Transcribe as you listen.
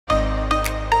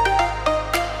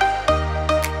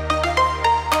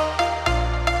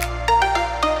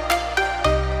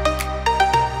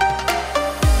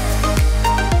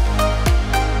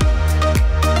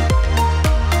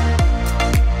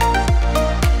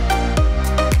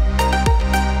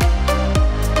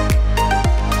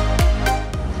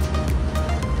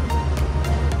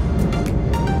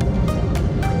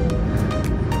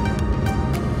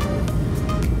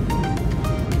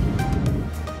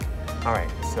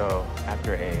So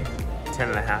after a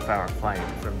 10.5-hour flight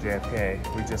from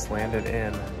JFK, we just landed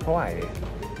in Hawaii.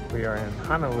 We are in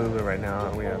Honolulu right now,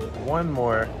 and we have one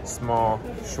more small,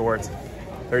 short,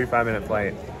 35-minute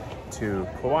flight to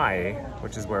Kauai,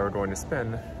 which is where we're going to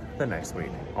spend the next week.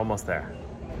 Almost there.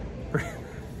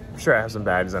 I'm sure I have some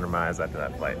bags under my eyes after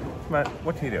that flight, but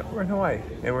what can you do? We're in Hawaii,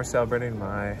 and we're celebrating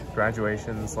my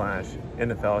graduation /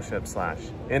 end of fellowship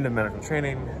 / end of medical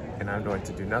training, and I'm going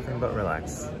to do nothing but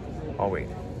relax all week.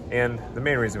 And the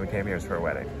main reason we came here is for a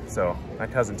wedding. So my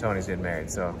cousin Tony's getting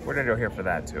married, so we're gonna go here for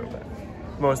that too, but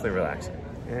mostly relaxing.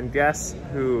 And guess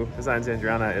who, besides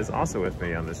Andriana, is also with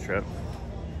me on this trip?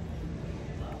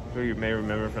 Who you may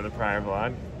remember from the prior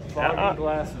vlog. Vlogging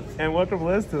glasses. And welcome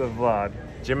Liz to the vlog.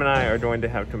 Jim and I are going to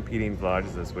have competing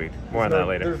vlogs this week. More on that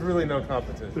later. There's really no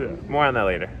competition. Yeah. More on that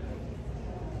later.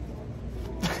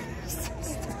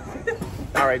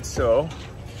 All right, so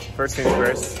first things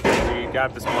first, we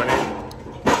got up this morning.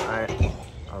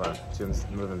 Hold on, Jim's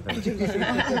moving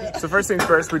things. So first things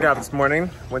first, we got up this morning,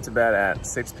 went to bed at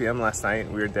 6 p.m. last night.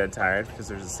 We were dead tired because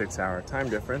there's a 6-hour time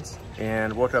difference,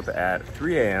 and woke up at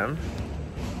 3 a.m.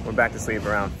 Went back to sleep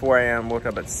around 4 a.m. Woke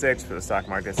up at 6 for the stock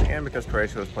markets, and because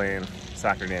Croatia was playing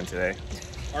soccer game today.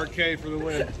 Arcade for the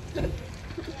win.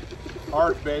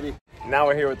 Arc, baby. Now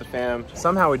we're here with the fam.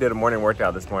 Somehow we did a morning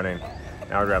workout this morning.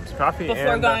 Now we grabbed some coffee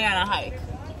before going on a hike.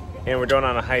 And we're going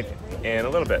on a hike in a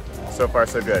little bit. So far,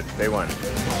 so good. Day one.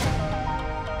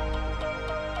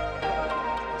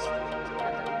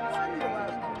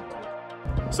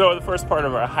 So the first part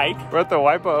of our hike, we're at the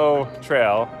Waipaʻo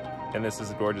Trail, and this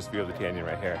is a gorgeous view of the canyon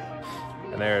right here.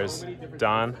 And there's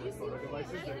Don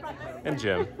and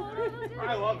Jim.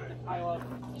 I love it. I love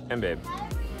it. And Babe.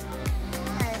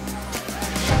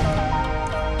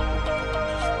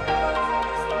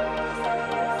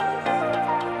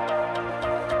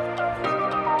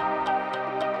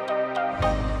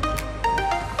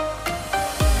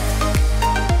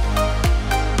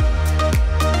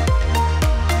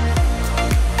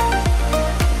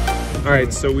 All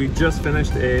right, so we just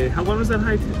finished a, how long was that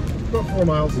hike? About 4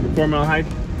 miles. 4-mile hike.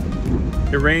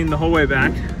 It rained the whole way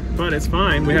back, but it's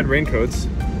fine. We had raincoats.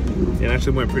 It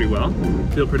actually went pretty well.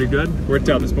 Feel pretty good. Worked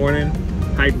out this morning,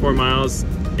 hiked 4 miles,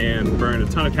 and burned a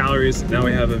ton of calories. Now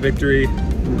we have a victory.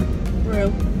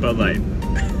 Bud Light.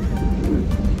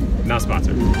 Not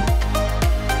sponsored.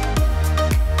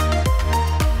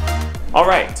 All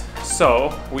right,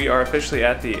 so we are officially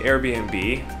at the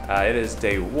Airbnb. It is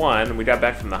day one. We got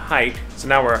back from the hike. So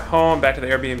now we're home, back to the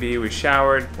Airbnb. We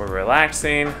showered, we're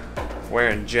relaxing,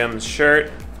 wearing Jim's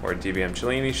shirt, or DBM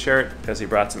Cellini's shirt, because he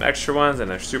brought some extra ones and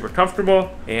they're super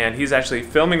comfortable. And he's actually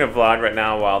filming a vlog right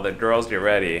now while the girls get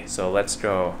ready. So let's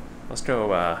go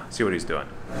see what he's doing.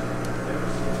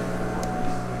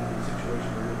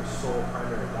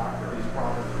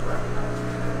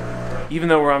 Even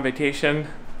though we're on vacation,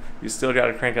 you still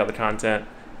gotta crank out the content,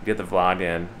 get the vlog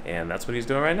in, and that's what he's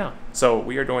doing right now. So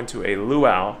we are going to a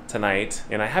luau tonight,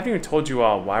 and I haven't even told you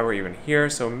all why we're even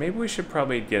here, so maybe we should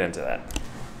probably get into that.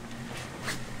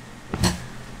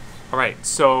 All right,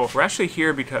 so we're actually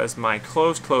here because my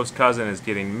close cousin is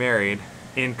getting married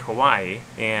in Kauai,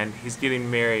 and he's getting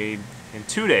married in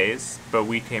 2 days, but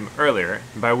we came earlier.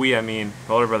 And by we, I mean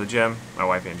my older brother Jim, my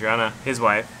wife Andriana, his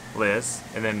wife Liz,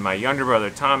 and then my younger brother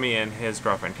Tommy and his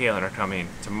girlfriend Kaylin are coming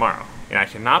tomorrow. And I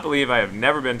cannot believe I have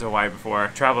never been to Hawaii before.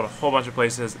 Traveled a whole bunch of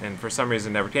places and for some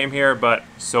reason never came here, but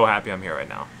so happy I'm here right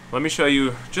now. Let me show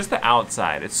you just the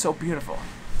outside. It's so beautiful.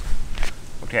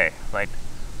 Okay, like,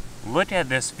 look at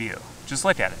this view. Just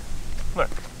look at it. Look.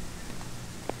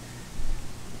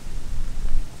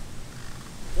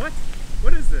 What?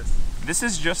 What is this? This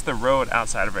is just the road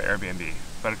outside of our Airbnb,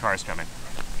 but a car is coming.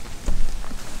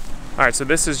 All right, so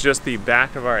this is just the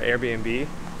back of our Airbnb.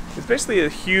 It's basically a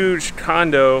huge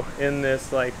condo in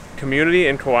this like community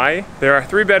in Kauai. There are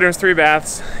 3 bedrooms, 3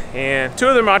 baths, and 2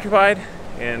 of them occupied.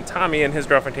 And Tommy and his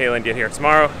girlfriend Kaylin get here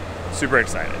tomorrow. Super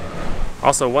excited.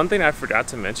 Also, one thing I forgot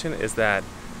to mention is that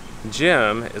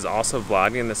Jim is also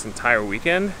vlogging this entire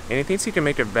weekend, and he thinks he can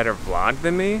make a better vlog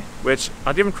than me, which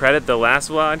I'll give him credit. The last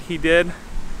vlog he did,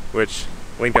 which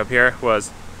link up here,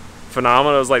 was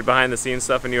phenomenal. It was like behind the scenes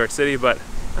stuff in New York City, but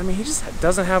I mean, he just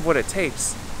doesn't have what it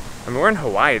takes. I mean, we're in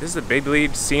Hawaii. This is a big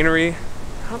lead scenery.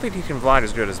 I don't think he can vlog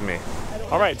as good as me.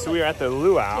 All right, so we are at the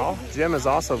luau. Jim is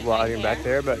also vlogging back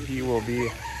there, but he will be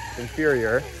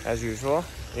inferior as usual.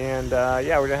 And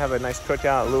yeah, we're gonna have a nice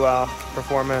cookout, luau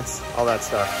performance, all that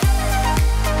stuff.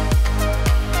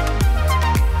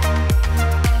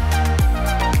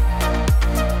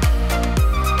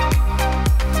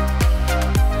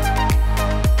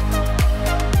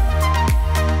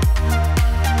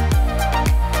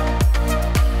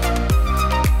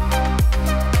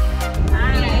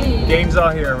 Game's all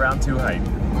here, round 2 hike.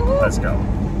 Let's go.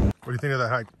 What do you think of that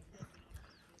hike?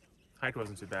 Hike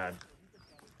wasn't too bad,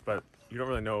 but you don't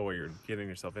really know what you're getting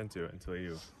yourself into until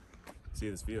you see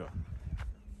this view.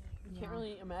 You can't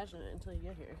really imagine it until you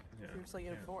get here. Yeah. You're just like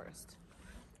in a forest.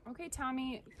 Okay,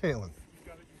 Tommy. Caitlin.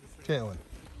 Caitlin.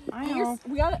 I know.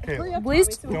 We gotta hurry up.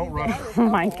 Please. Don't run. Oh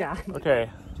my God. Okay,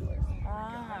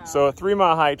 so a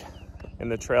 3-mile hike and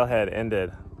the trailhead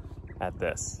ended at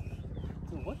this.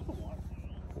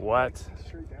 What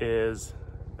is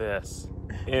this?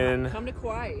 Come to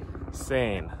Kauai.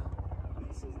 Insane.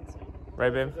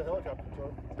 Right, babe?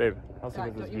 Babe, how's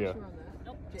this view?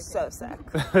 So sick.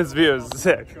 This view is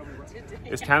sick.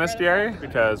 It's kind of scary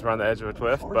because we're on the edge of a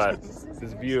cliff, but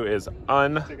this view is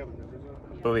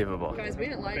unbelievable. Guys, we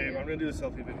didn't lie to Babe, you. I'm gonna do the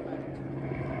selfie video.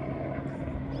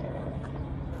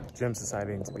 Jim's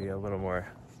deciding to be a little more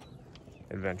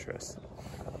adventurous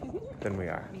than we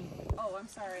are. Oh, I'm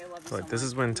sorry. I love you So so this much.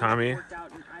 is when Tommy, Worked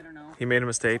out and I don't know. he made a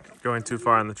mistake going too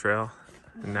far on the trail.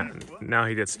 And now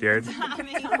he gets scared.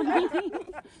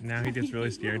 Now he gets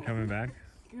really scared coming back.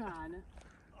 God.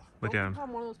 Look at him.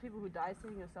 I'm one of those people who dies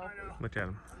taking a selfie. Look at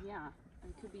him. Yeah.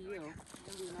 It could be you.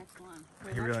 Could be the next one.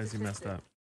 He realized he messed up.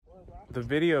 The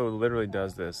video literally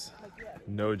does this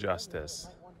no justice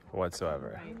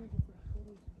whatsoever.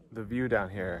 The view down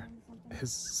here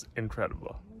is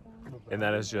incredible. And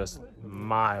that is just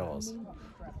miles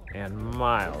and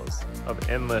miles of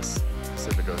endless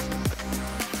Pacific Ocean.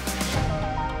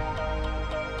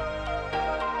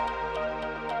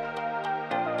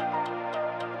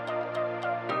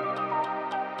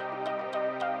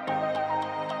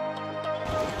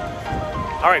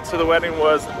 All right, so the wedding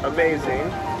was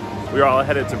amazing. We are all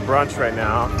headed to brunch right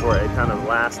now for a kind of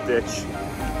last ditch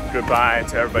goodbye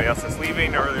to everybody else that's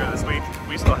leaving earlier this week.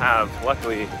 We still have,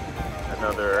 luckily,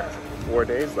 another 4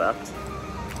 days left.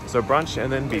 So brunch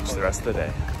and then beach the rest of the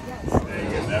day.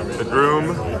 The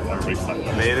groom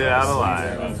made it out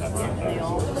alive.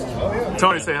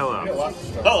 Tony, say hello.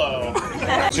 Hello.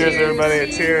 Cheers,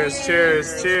 everybody. Cheers,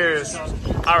 cheers, cheers.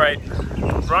 All right,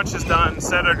 brunch is done.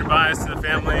 Said our goodbyes to the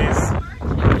families.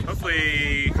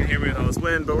 Hopefully you can hear me with all this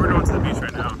wind, but we're going to the beach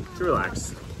right now to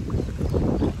relax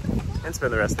and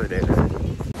spend the rest of the day there.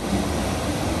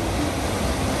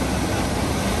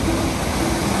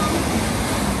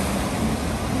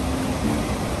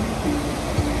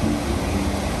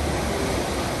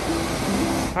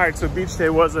 All right, so beach day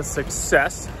was a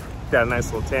success. Got a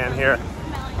nice little tan here.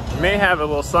 May have a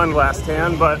little sunglass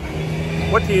tan, but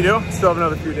what can you do? Still have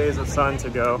another few days of sun to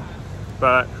go.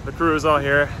 But the crew is all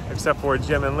here, except for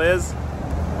Jim and Liz,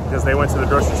 because they went to the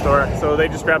grocery store. So they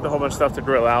just grabbed a whole bunch of stuff to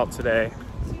grill out today.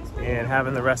 And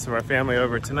having the rest of our family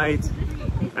over tonight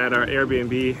at our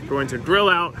Airbnb, going to grill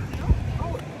out,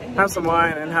 have some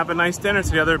wine, and have a nice dinner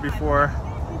together before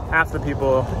half the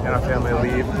people in our family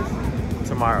leave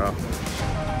tomorrow.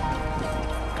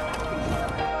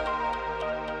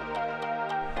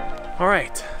 All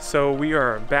right, so we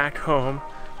are back home.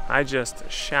 I just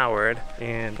showered,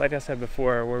 and like I said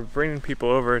before, we're bringing people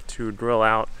over to grill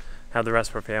out, have the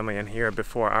rest of our family in here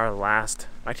before our last,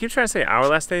 I keep trying to say our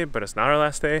last day, but it's not our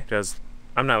last day because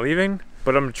I'm not leaving,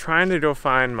 but I'm trying to go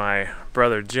find my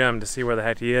brother Jim to see where the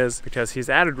heck he is, because he's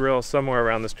at a grill somewhere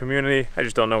around this community. I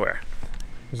just don't know where.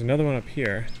 There's another one up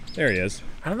here. There he is.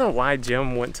 I don't know why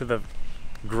Jim went to the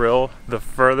grill the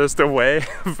furthest away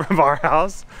from our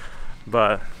house,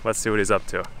 but let's see what he's up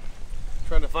to.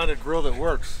 Trying to find a grill that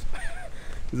works.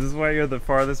 Is this why you're the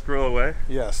farthest grill away?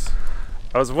 Yes.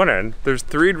 I was wondering, there's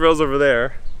 3 grills over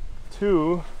there,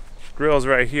 2 grills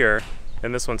right here,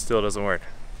 and this one still doesn't work.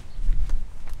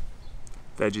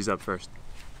 Veggie's up first.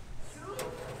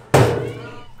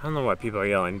 I don't know why people are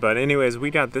yelling, but anyways,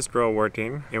 we got this grill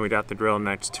working, and we got the grill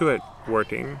next to it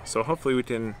working, so hopefully we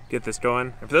can get this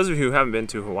going. And for those of you who haven't been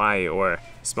to Hawaii or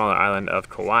smaller island of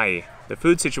Kauai, the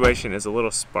food situation is a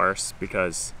little sparse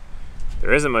because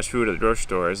there isn't much food at the grocery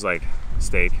stores, like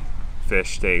steak,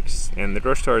 fish, steaks, and the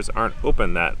grocery stores aren't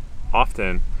open that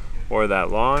often or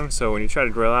that long, so when you try to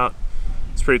grill out,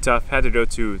 it's pretty tough. Had to go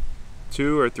to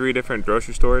 2 or 3 different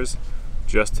grocery stores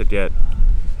just to get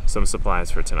some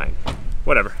supplies for tonight.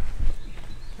 Whatever.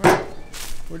 All right,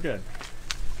 we're good.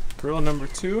 Grill number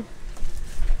 2.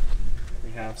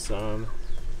 We have some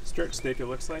strip steak, it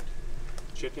looks like,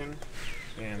 chicken,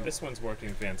 and this one's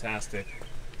working fantastic.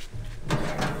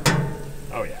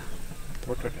 Oh yeah,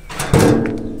 we're cooking.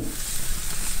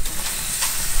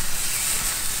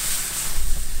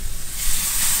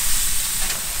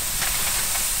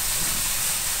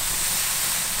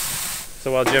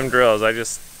 So while Jim grills, I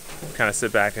just kind of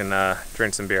sit back and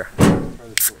drink some beer.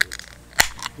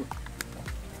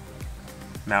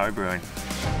 Maui Brewing.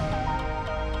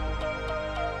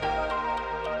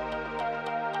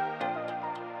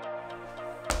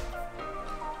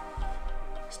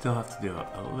 Still have to do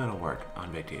a little work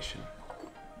on vacation.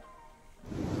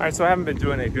 All right, so I haven't been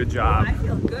doing a good job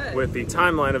with the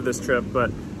timeline of this trip, but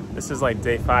this is like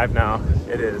day 5 now.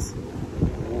 It is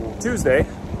Tuesday.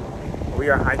 We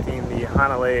are hiking the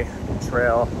Hanalei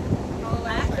Trail.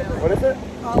 What is it?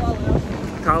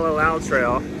 Kalalau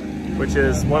Trail, which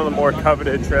is one of the more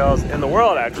coveted trails in the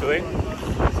world, actually.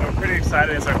 So I'm pretty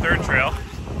excited. It's our 3rd trail,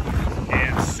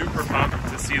 and super pumped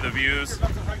to see the views.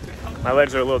 My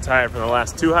legs are a little tired from the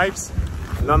last 2 hikes.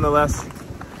 Nonetheless,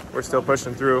 we're still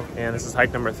pushing through, and this is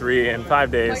hike number 3 in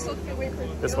 5 days.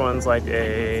 This one's like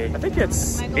I think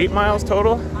it's 8 miles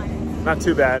total. Not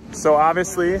too bad. So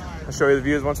obviously, I'll show you the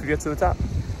views once we get to the top.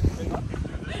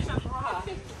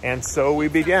 And so we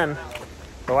begin.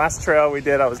 The last trail we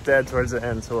did, I was dead towards the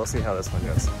end, so we'll see how this one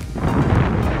goes. You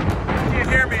can't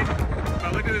hear me,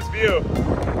 but look at this view.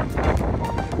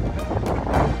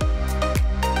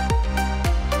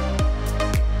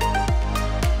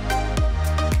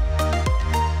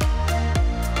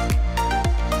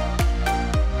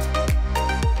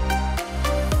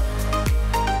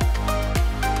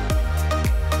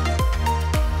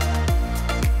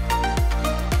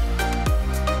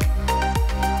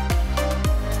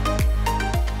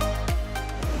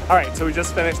 All right, so we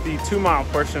just finished the 2-mile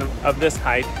portion of this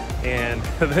hike, and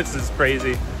this is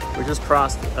crazy. We just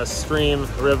crossed a stream,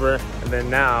 river, and then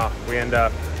now we end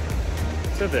up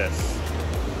to this,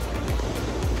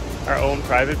 our own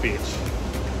private beach.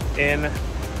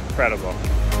 Incredible.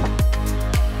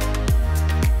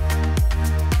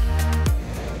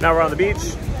 Now we're on the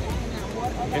beach.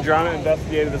 Andriana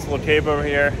investigated this little cave over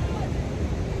here,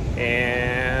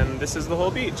 and this is the whole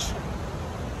beach.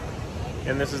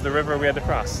 And this is the river we had to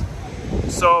cross.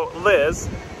 So Liz,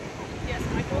 Yes,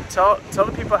 Michael. tell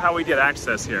the people how we get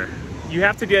access here. You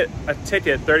have to get a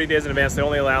ticket 30 days in advance. They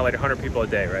only allow like 100 people a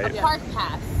day, right? A park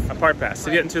pass. A park pass. To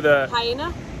get into the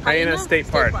Hyena State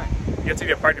Park. You have to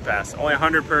get a parking pass. Only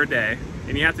 100 per day.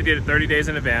 And you have to get it 30 days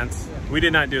in advance. We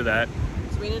did not do that.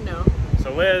 So we didn't know.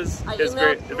 So Liz is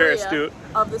very astute.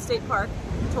 Of the state park.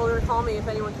 Told her to call me if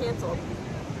anyone canceled.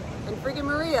 And freaking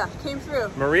Maria came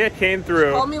through. Maria came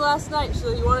through. Called me last night. She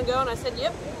said, "You want to go?" And I said,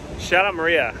 "Yep." Shout out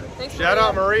Maria. Thanks, Shout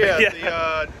out Maria Yeah.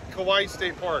 at the Kauai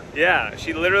State Park. Yeah,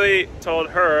 she literally told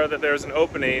her that there was an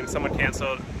opening. Someone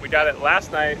canceled. We got it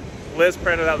last night. Liz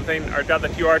printed out the thing, or got the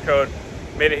QR code,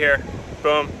 made it here.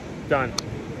 Boom, done.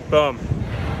 Boom.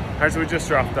 All right, so we just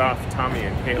dropped off Tommy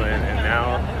and Caitlin, and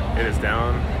now it is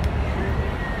down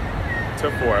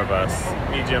to 4 of us.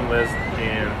 Me, Jim, Liz,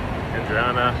 and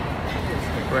Andriana.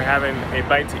 We're having a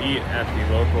bite to eat at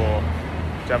the local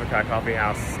Javakai Coffee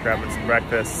House, grabbing some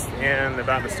breakfast, and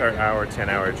about to start our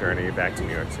 10-hour journey back to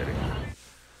New York City.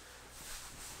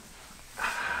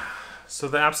 So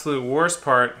the absolute worst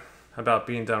part about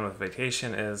being done with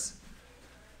vacation is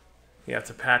you have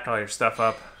to pack all your stuff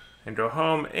up and go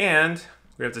home, and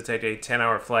we have to take a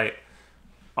 10-hour flight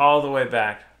all the way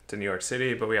back to New York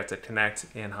City, but we have to connect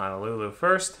in Honolulu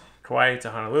first. Kauai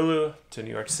to Honolulu to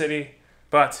New York City,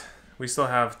 but we still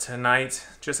have tonight.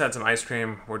 Just had some ice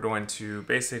cream. We're going to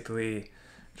basically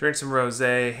drink some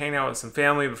rosé, hang out with some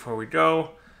family before we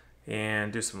go,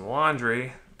 and do some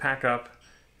laundry, pack up,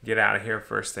 get out of here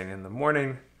first thing in the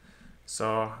morning.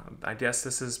 So I guess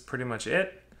this is pretty much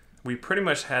it. We pretty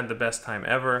much had the best time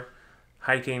ever,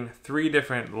 hiking 3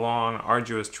 different long,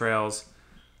 arduous trails.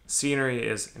 Scenery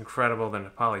is incredible. The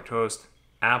Nepali coast,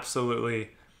 absolutely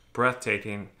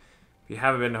breathtaking. If you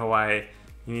haven't been to Hawaii,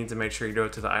 you need to make sure you go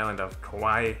to the island of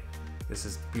Kauai. This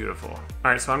is beautiful.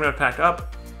 All right, so I'm gonna pack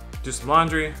up, do some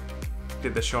laundry,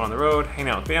 get the show on the road, hang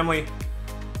out with family,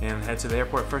 and head to the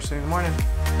airport first thing in the morning.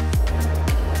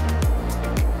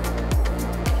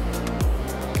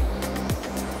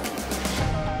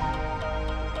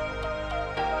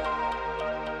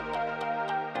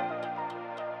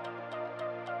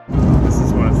 This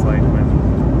is what it's like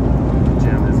when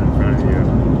Jim is in front of you.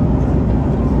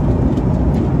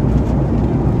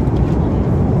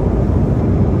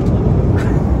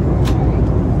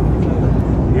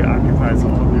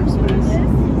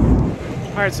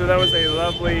 All right, so that was a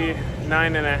lovely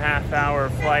 9.5-hour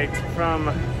flight from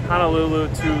Honolulu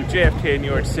to JFK,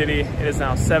 New York City. It is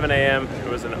now 7 a.m.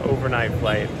 It was an overnight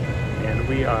flight, and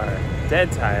we are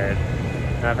dead tired.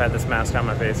 And I've had this mask on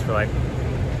my face for like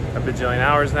a bajillion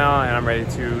hours now, and I'm ready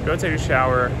to go take a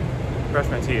shower, brush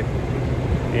my teeth,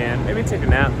 and maybe take a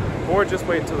nap, or just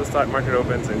wait until the stock market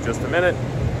opens in just a minute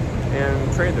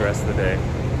and trade the rest of the day.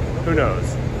 Who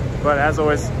knows? But as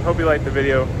always, hope you liked the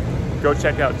video. Go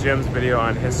check out Jim's video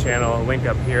on his channel, link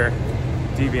up here,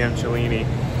 DBM Cellini.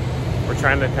 We're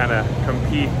trying to kind of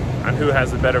compete on who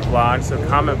has the better vlog, so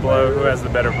comment below who has the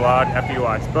better vlog after you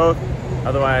watch both.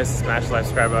 Otherwise, smash the like,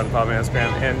 subscribe button, follow me on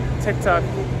Instagram and TikTok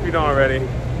if you don't already.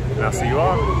 And I'll see you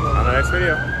all on the next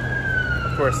video.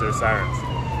 Of course, there's sirens.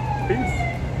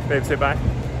 Peace. Babe, say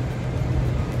bye.